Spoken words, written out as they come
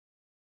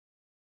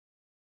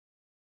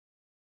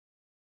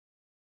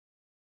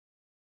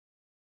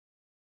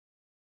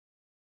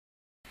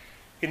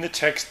In the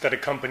text that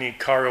accompanied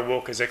Kara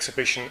Walker's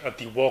exhibition at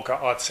the Walker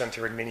Art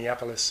Center in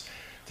Minneapolis,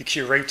 the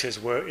curators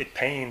were at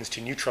pains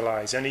to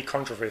neutralize any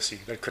controversy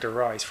that could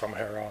arise from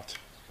her art.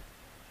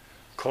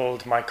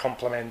 Called My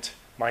Complement,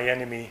 My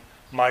Enemy,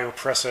 My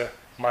Oppressor,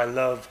 My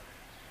Love,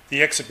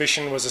 the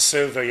exhibition was a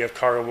survey of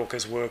Kara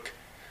Walker's work,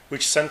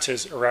 which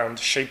centers around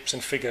shapes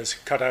and figures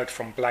cut out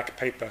from black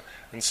paper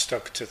and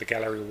stuck to the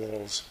gallery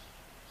walls.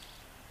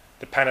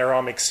 The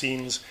panoramic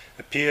scenes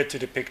appeared to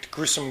depict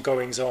gruesome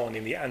goings-on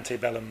in the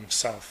antebellum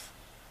South.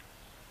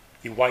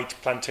 The white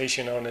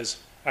plantation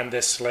owners and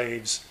their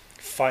slaves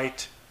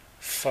fight,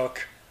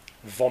 fuck,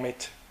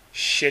 vomit,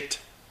 shit,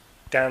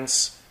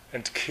 dance,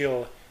 and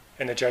kill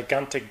in a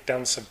gigantic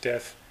dance of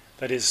death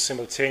that is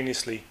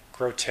simultaneously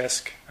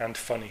grotesque and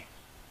funny.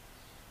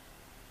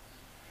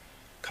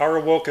 Kara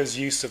Walker's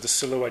use of the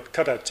silhouette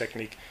cutout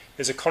technique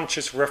is a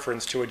conscious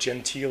reference to a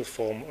genteel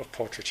form of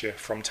portraiture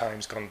from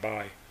times gone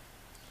by.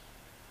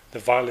 The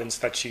violence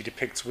that she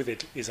depicts with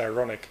it is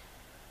ironic,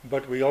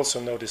 but we also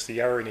notice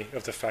the irony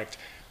of the fact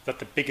that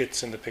the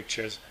bigots in the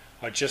pictures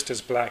are just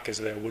as black as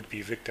their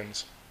would-be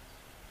victims.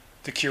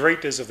 The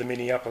curators of the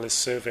Minneapolis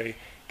survey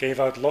gave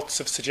out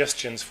lots of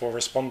suggestions for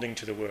responding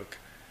to the work,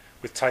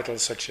 with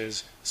titles such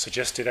as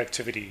Suggested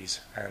Activities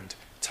and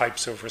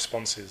Types of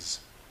Responses.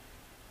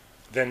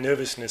 Their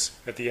nervousness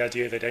at the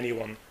idea that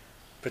anyone,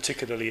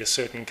 particularly a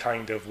certain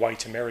kind of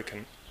white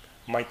American,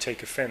 might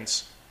take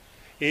offense,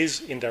 is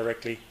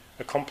indirectly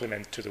a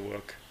compliment to the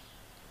work.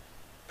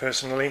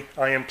 Personally,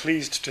 I am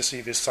pleased to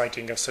see this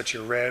sighting of such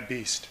a rare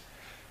beast,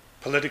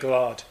 political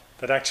art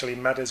that actually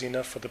matters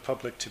enough for the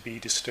public to be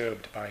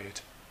disturbed by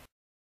it.